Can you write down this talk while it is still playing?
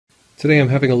Today I'm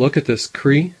having a look at this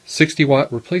Cree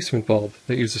 60-watt replacement bulb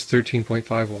that uses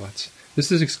 13.5 watts.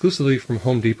 This is exclusively from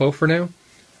Home Depot for now.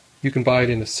 You can buy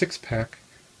it in a 6-pack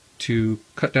to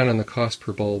cut down on the cost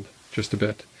per bulb just a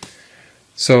bit.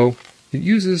 So it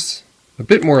uses a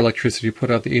bit more electricity to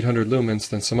put out the 800 lumens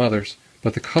than some others,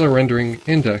 but the color rendering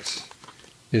index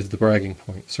is the bragging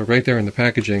point. So right there in the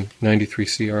packaging, 93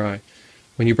 CRI.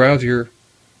 When you browse your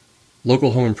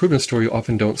local home improvement store, you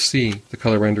often don't see the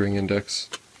color rendering index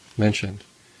mentioned.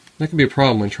 That can be a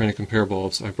problem when trying to compare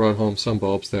bulbs. I brought home some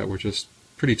bulbs that were just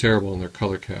pretty terrible in their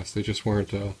color cast. They just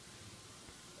weren't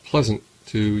pleasant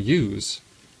to use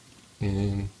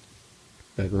in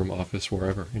bedroom, office,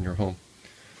 wherever in your home.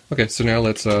 Okay, so now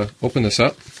let's open this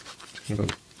up. Kind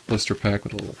of a blister pack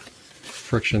with a little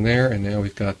friction there, and now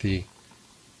we've got the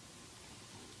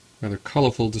rather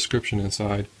colorful description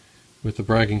inside with the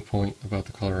bragging point about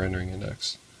the color rendering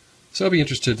index. So I'll be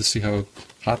interested to see how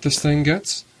hot this thing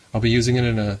gets. I'll be using it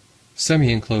in a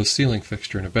semi-enclosed ceiling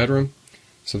fixture in a bedroom,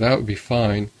 so that would be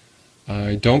fine.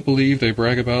 I don't believe they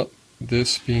brag about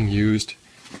this being used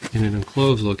in an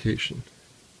enclosed location.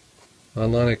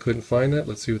 Online I couldn't find that.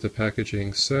 Let's see what the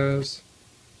packaging says.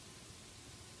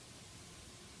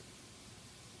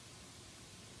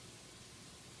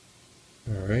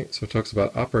 Alright, so it talks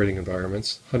about operating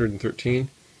environments. 113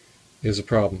 is a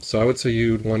problem. So I would say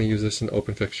you'd want to use this in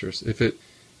open fixtures. If it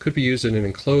could be used in an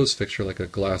enclosed fixture like a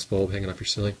glass bulb hanging off your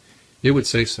ceiling, it would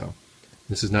say so.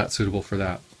 This is not suitable for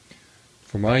that.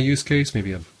 For my use case,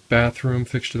 maybe a bathroom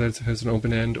fixture that has an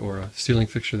open end or a ceiling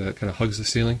fixture that kind of hugs the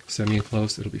ceiling,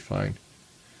 semi-enclosed, it'll be fine.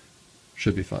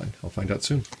 Should be fine. I'll find out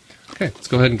soon. Okay, let's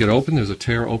go ahead and get it open. There's a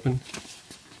tear open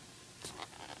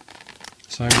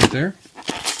sign right there.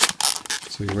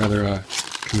 So you're rather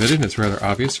committed, and it's rather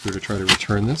obvious if you were to try to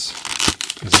return this.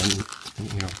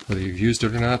 Whether you've used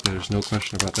it or not, there's no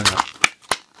question about that.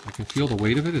 I can feel the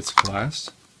weight of it. It's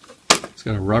glass. It's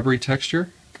got a rubbery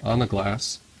texture on the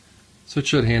glass, so it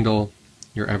should handle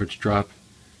your average drop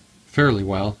fairly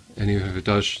well. And even if it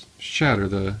does shatter,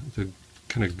 the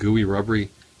kind of gooey, rubbery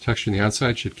texture on the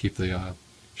outside should keep the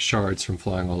shards from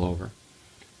flying all over.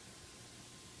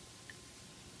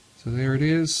 So there it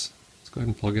is. Let's go ahead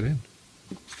and plug it in.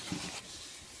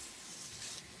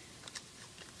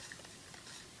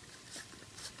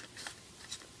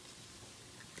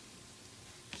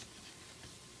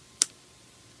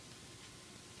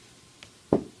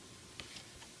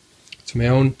 To my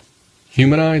own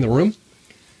human eye in the room,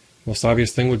 the most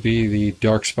obvious thing would be the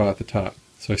dark spot at the top.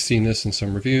 So I've seen this in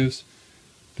some reviews.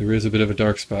 There is a bit of a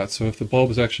dark spot. So if the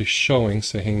bulb is actually showing,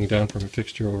 say hanging down from a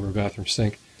fixture over a bathroom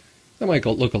sink, that might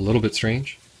look a little bit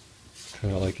strange.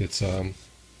 Kind of like it's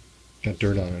got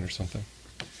dirt on it or something.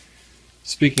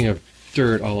 Speaking of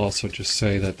dirt, I'll also just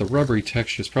say that the rubbery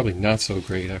texture is probably not so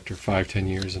great after 5-10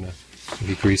 years in a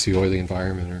maybe greasy, oily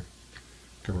environment or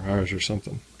garage or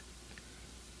something.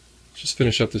 Just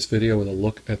finish up this video with a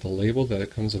look at the label that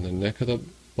it comes in the neck of the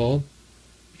bulb.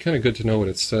 It's kind of good to know what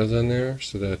it says on there,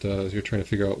 so that as you're trying to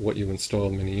figure out what you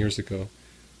installed many years ago,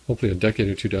 hopefully a decade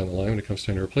or two down the line when it comes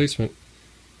time to replacement,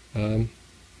 it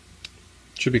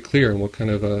should be clear on what kind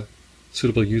of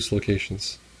suitable use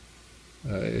locations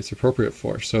it's appropriate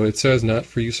for. So it says not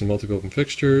for use in multi-open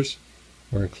fixtures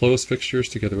or enclosed fixtures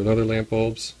together with other lamp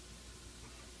bulbs.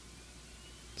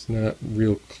 It's not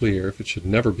real clear if it should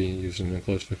never be used in an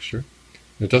enclosed fixture.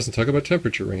 And it doesn't talk about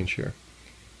temperature range here.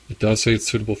 It does say it's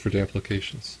suitable for damp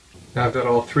locations. Now I've got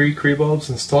all 3 Cree bulbs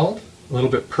installed, a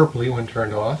little bit purpley when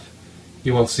turned off.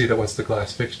 You won't see that once the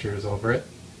glass fixture is over it.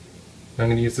 I'm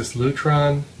going to use this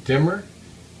Lutron dimmer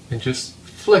and just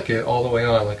flick it all the way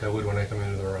on like I would when I come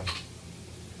into the room.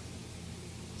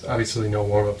 So obviously no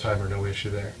warm-up time or no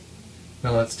issue there.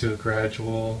 Now let's do a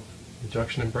gradual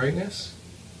reduction in brightness.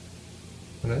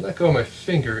 When I let go of my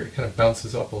finger, it kind of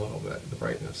bounces up a little bit, the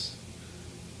brightness.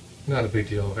 Not a big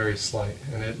deal, very slight,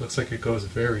 and it looks like it goes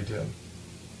very dim.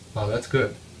 Wow, that's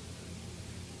good.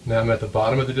 Now I'm at the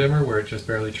bottom of the dimmer where it just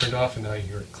barely turned off, and now you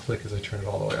hear it click as I turn it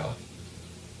all the way off.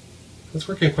 It's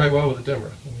working quite well with the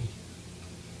dimmer.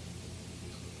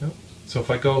 Yep. So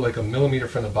if I go like a millimeter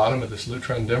from the bottom of this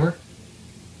Lutron dimmer,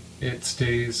 it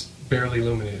stays barely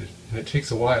illuminated, and it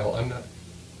takes a while.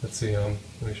 Let's see, let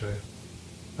me show you.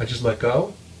 I just let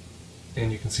go,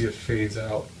 and you can see it fades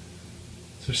out.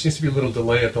 So there seems to be a little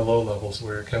delay at the low levels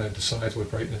where it kind of decides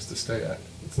what brightness to stay at.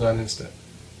 It's not instant.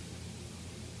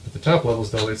 At the top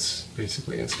levels, though, it's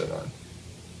basically instant on.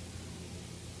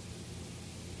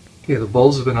 Okay, the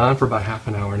bulbs have been on for about half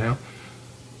an hour now.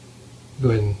 Go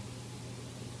ahead and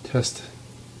test.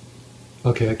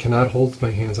 Okay, I cannot hold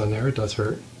my hands on there. It does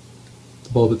hurt. The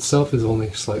bulb itself is only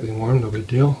slightly warm, no big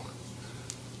deal.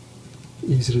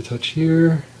 Easy to touch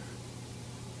here.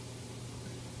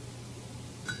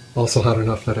 Also hot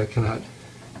enough that I cannot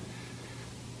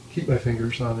keep my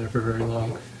fingers on there for very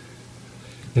long.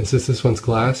 And since this one's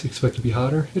glass, you expect it to be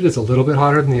hotter. It is a little bit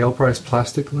hotter than the L-Price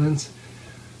plastic lens,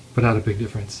 but not a big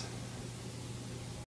difference.